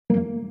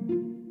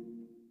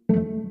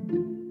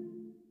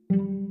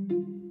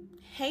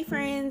Hey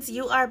friends,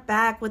 you are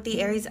back with the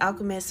Aries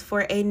Alchemist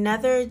for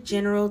another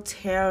general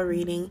tarot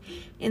reading,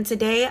 and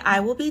today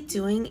I will be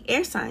doing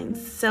air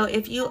signs. So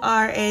if you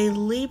are a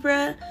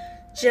Libra,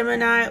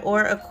 Gemini,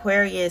 or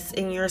Aquarius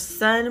in your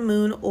sun,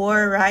 moon,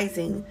 or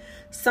rising,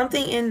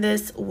 something in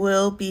this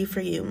will be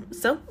for you.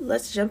 So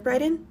let's jump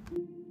right in.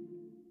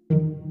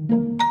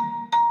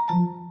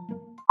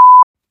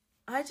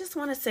 I just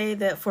want to say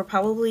that for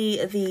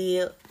probably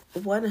the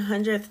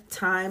 100th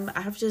time,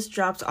 I've just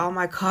dropped all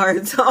my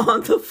cards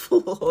on the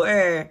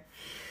floor.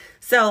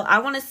 So I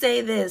want to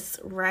say this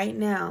right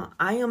now.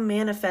 I am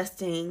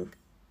manifesting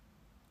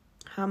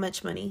how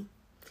much money?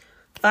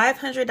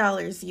 $500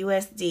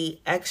 USD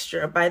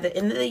extra by the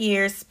end of the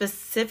year,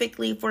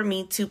 specifically for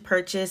me to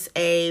purchase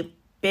a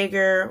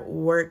bigger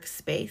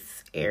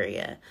workspace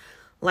area,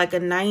 like a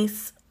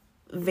nice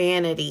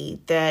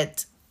vanity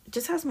that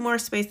just has more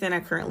space than I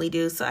currently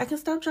do, so I can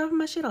stop dropping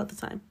my shit all the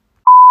time.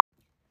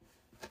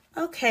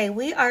 Okay,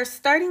 we are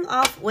starting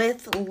off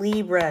with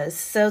Libras.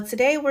 So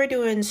today we're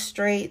doing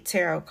straight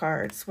tarot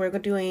cards. We're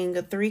doing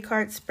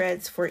 3-card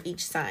spreads for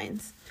each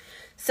signs.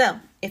 So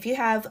if you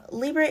have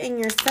Libra in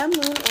your sun,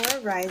 moon, or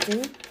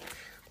rising,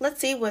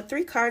 let's see what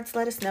 3 cards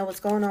let us know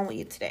what's going on with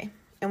you today.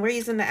 And we're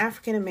using the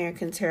African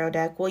American Tarot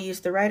deck. We'll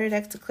use the Rider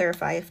deck to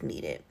clarify if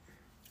needed.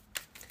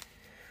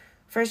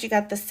 First, you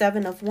got the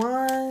 7 of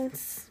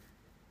Wands.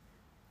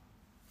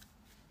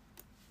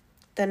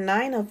 The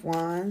 9 of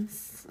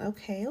Wands.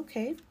 Okay.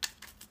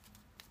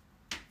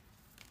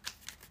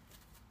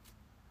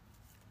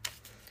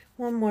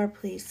 One more,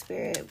 please,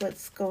 Spirit.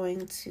 What's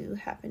going to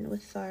happen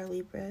with our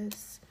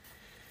Libras?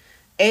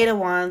 8 of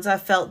Wands. I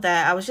felt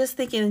that. I was just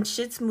thinking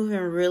shit's moving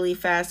really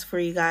fast for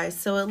you guys.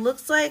 So it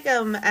looks like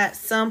at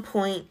some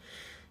point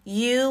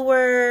you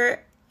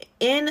were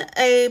in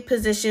a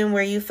position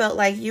where you felt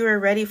like you were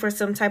ready for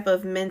some type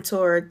of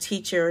mentor or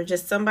teacher or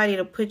just somebody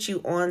to put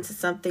you on to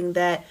something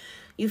that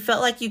you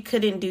felt like you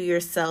couldn't do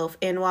yourself.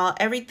 And while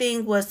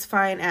everything was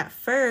fine at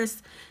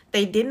first,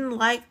 they didn't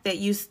like that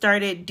you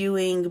started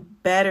doing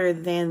better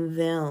than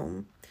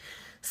them.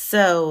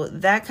 So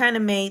that kind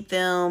of made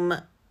them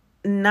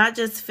not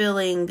just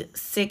feeling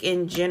sick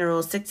in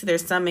general, sick to their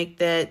stomach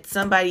that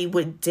somebody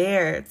would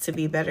dare to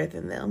be better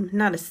than them,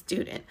 not a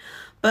student,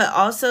 but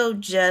also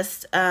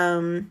just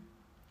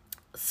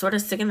sort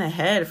of sick in the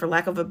head, for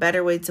lack of a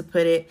better way to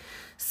put it.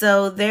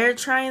 So they're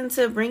trying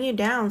to bring you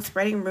down,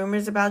 spreading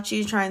rumors about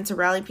you, trying to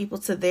rally people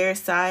to their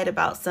side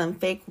about some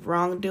fake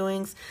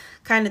wrongdoings,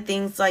 kind of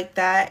things like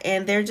that.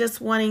 And they're just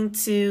wanting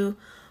to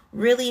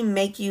really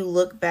make you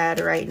look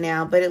bad right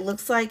now. But it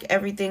looks like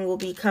everything will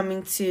be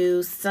coming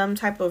to some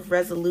type of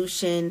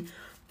resolution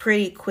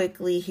pretty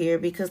quickly here,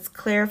 because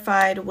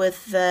clarified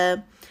with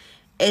the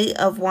 8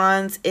 of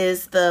Wands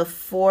is the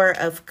 4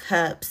 of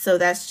Cups. So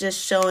that's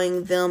just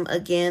showing them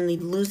again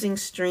losing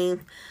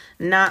strength,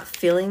 not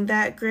feeling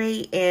that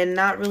great, and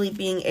not really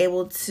being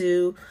able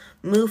to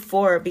move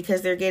forward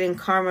because they're getting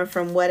karma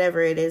from whatever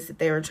it is that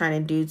they were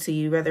trying to do to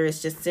you, whether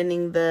it's just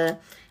sending the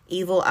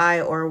evil eye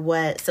or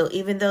what. So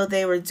even though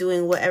they were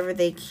doing whatever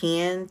they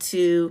can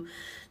to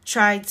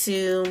try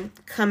to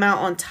come out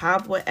on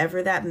top,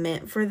 whatever that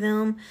meant for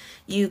them,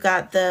 you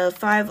got the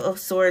 5 of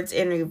Swords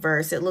in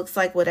reverse. It looks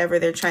like whatever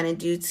they're trying to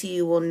do to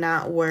you will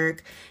not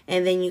work.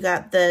 And then you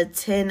got the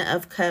 10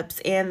 of Cups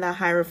and the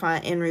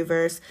Hierophant in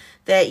reverse,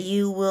 that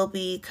you will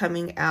be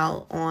coming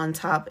out on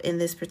top in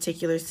this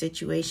particular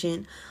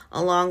situation,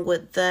 along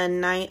with the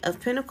Knight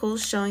of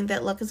Pentacles showing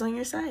that luck is on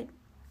your side.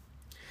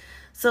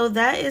 So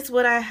that is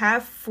what I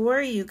have for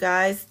you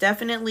guys.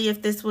 Definitely,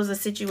 if this was a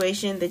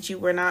situation that you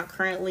were not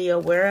currently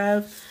aware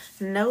of,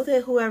 know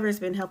that whoever's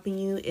been helping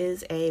you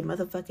is a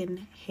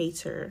motherfucking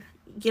hater.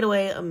 Get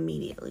away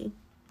immediately.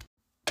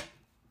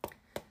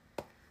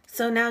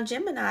 So now,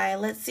 Gemini,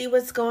 let's see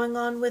what's going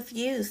on with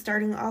you.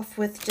 Starting off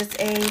with just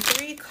a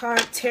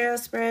 3-card tarot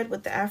spread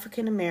with the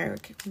African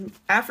American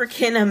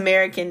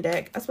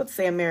deck. I was about to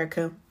say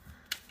America.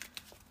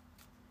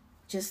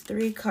 Just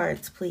 3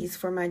 cards, please,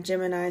 for my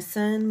Gemini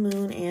sun,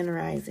 moon, and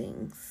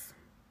risings.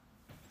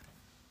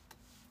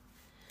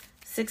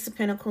 6 of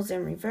Pentacles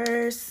in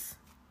reverse.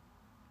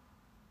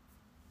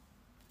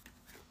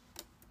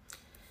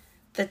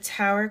 The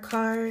Tower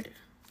card.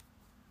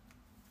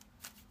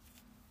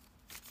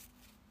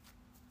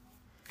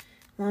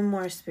 One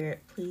more,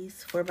 Spirit,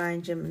 please, for my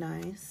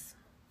Geminis.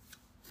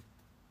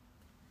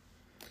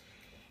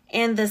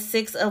 And the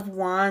 6 of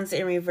Wands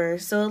in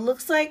reverse. So it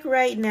looks like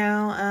right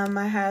now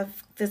I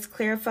have this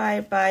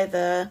clarified by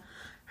the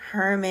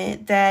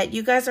Hermit that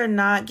you guys are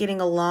not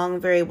getting along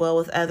very well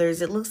with others.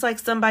 It looks like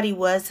somebody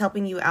was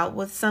helping you out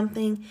with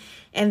something,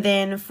 and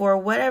then for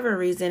whatever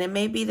reason, it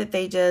may be that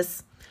they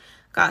just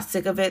got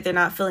sick of it. They're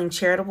not feeling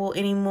charitable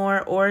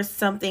anymore, or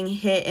something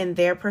hit in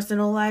their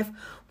personal life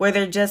where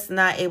they're just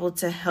not able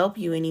to help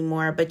you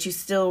anymore, but you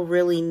still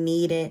really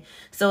need it.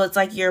 So it's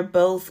like you're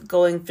both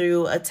going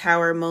through a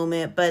tower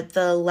moment, but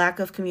the lack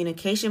of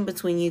communication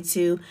between you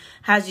two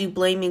has you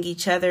blaming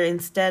each other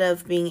instead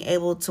of being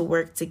able to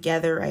work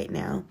together right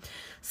now.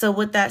 So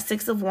with that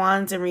 6 of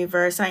Wands in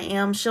reverse, I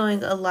am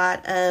showing a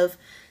lot of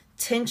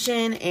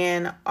tension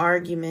and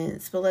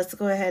arguments. But let's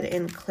go ahead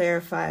and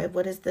clarify.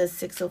 What is the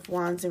Six of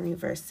Wands in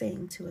reverse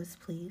saying to us,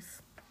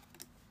 please?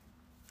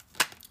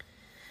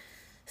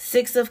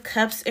 Six of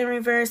Cups in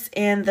reverse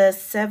and the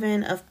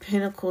Seven of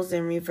Pentacles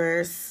in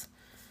reverse.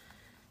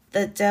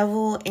 The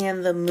Devil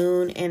and the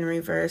Moon in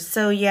reverse.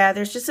 So yeah,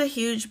 there's just a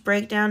huge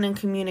breakdown in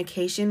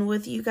communication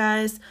with you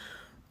guys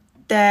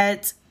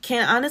that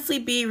can honestly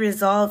be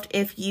resolved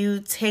if you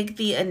take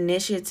the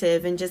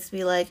initiative and just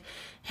be like,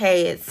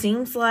 hey, it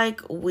seems like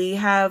we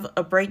have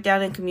a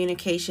breakdown in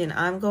communication.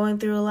 I'm going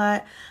through a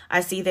lot. I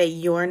see that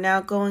you're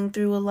now going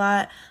through a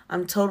lot.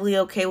 I'm totally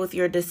okay with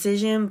your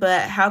decision,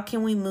 but how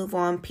can we move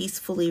on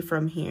peacefully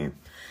from here?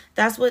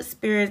 That's what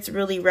Spirit's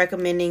really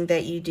recommending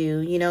that you do.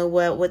 You know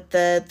what, with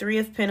the Three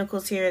of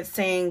Pentacles here, it's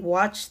saying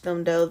watch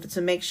them though, to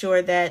make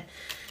sure that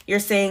you're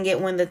saying it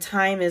when the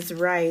time is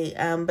right.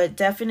 But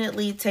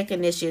definitely take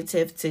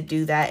initiative to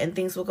do that and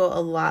things will go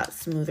a lot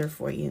smoother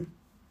for you.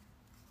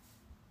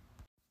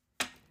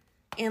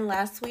 And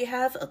last we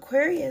have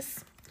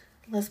Aquarius.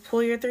 Let's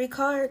pull your 3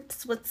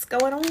 cards. What's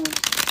going on?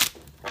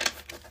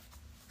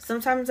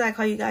 Sometimes I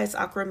call you guys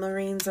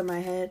aquamarines in my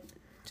head.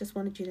 Just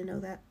wanted you to know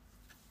that.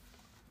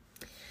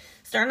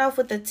 Starting off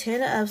with the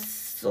Ten of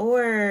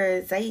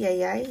Swords. Ay,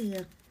 ay,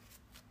 ay.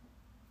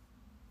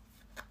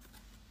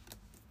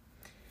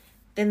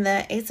 Then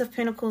the Ace of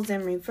Pentacles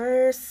in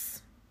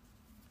reverse.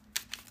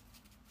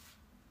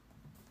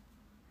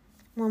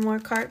 One more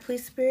card,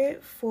 please,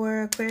 Spirit,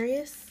 for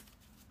Aquarius.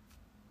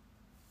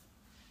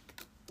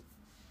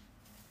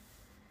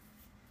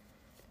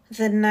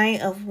 The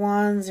Knight of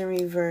Wands in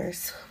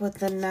reverse with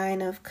the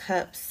Nine of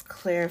Cups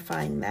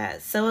clarifying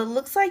that. So it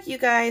looks like you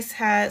guys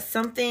had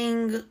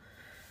something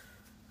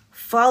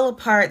fall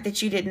apart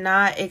that you did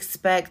not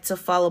expect to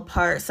fall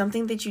apart.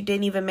 Something that you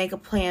didn't even make a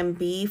plan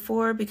B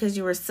for because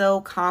you were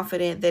so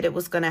confident that it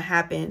was going to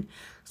happen.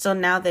 So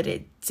now that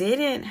it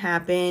didn't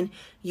happen,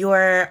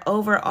 your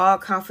overall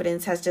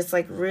confidence has just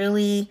like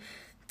really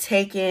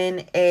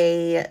taken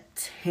a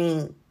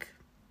tank.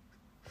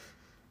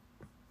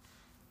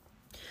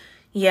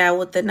 Yeah,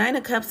 with the Nine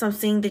of Cups, I'm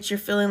seeing that you're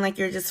feeling like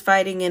you're just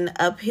fighting an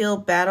uphill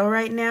battle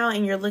right now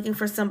and you're looking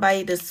for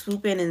somebody to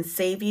swoop in and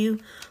save you.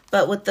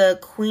 But with the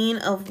Queen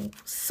of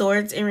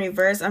Swords in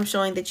reverse, I'm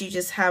showing that you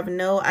just have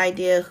no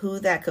idea who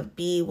that could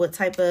be, what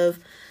type of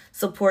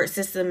support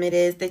system it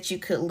is that you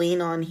could lean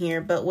on here.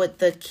 But with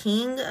the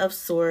King of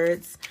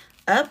Swords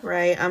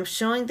upright, I'm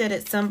showing that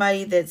it's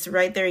somebody that's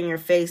right there in your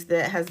face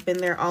that has been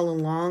there all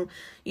along.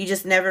 You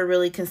just never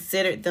really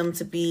considered them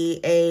to be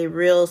a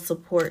real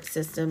support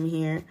system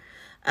here.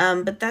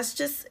 But that's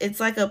just, it's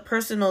like a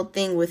personal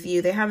thing with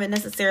you. They haven't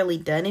necessarily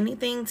done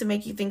anything to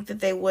make you think that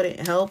they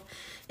wouldn't help.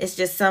 It's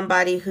just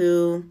somebody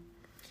who,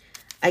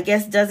 I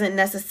guess, doesn't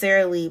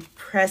necessarily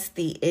press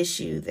the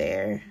issue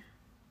there.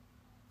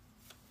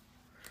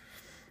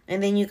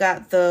 And then you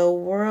got the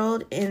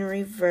World in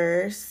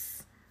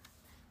reverse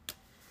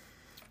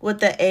with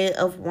the Eight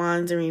of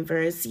Wands in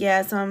reverse.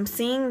 Yeah, so I'm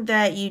seeing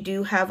that you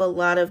do have a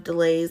lot of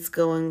delays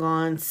going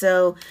on.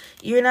 So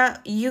you're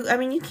not, I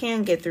mean, you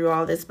can get through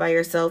all this by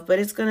yourself, but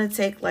it's going to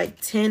take like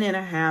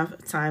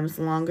 10.5 times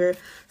longer.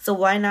 So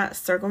why not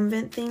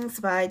circumvent things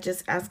by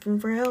just asking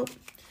for help?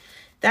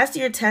 That's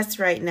your test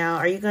right now.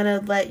 Are you going to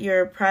let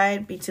your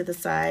pride be to the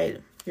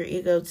side, your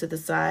ego to the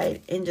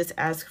side, and just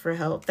ask for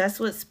help? That's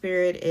what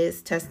Spirit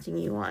is testing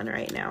you on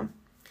right now.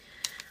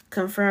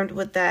 Confirmed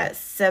with that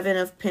Seven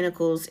of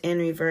Pentacles in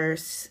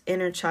reverse,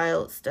 inner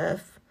child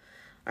stuff.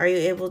 Are you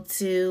able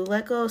to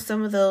let go of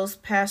some of those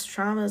past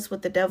traumas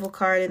with the Devil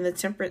card and the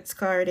Temperance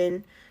card?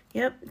 And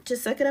yep,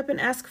 just suck it up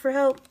and ask for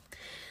help.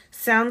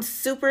 Sounds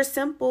super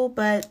simple,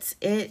 but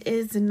it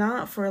is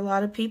not for a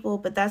lot of people.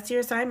 But that's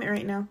your assignment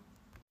right now.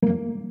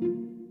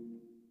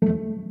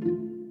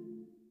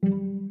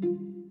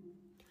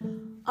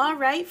 All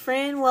right,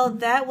 friend. Well,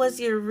 that was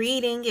your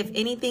reading. If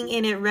anything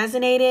in it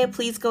resonated,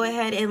 please go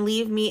ahead and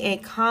leave me a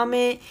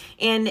comment.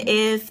 And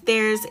if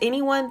there's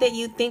anyone that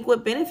you think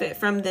would benefit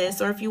from this,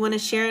 or if you want to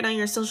share it on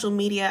your social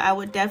media, I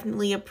would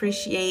definitely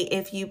appreciate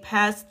if you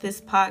pass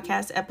this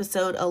podcast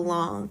episode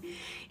along.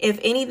 If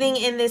anything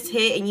in this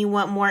hit and you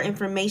want more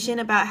information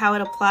about how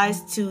it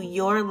applies to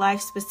your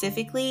life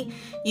specifically,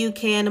 you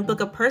can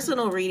book a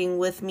personal reading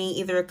with me,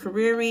 either a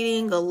career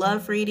reading, a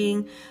love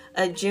reading,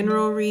 a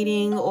general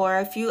reading, or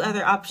a few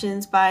other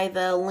options by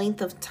the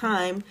length of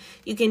time.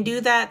 You can do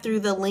that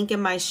through the link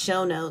in my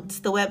show notes.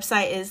 The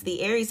website is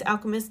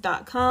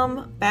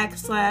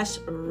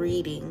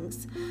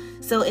theariesalchemist.com/readings.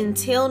 So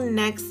until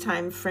next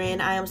time,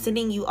 friend, I am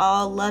sending you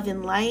all love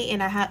and light,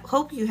 and I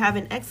hope you have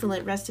an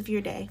excellent rest of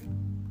your day.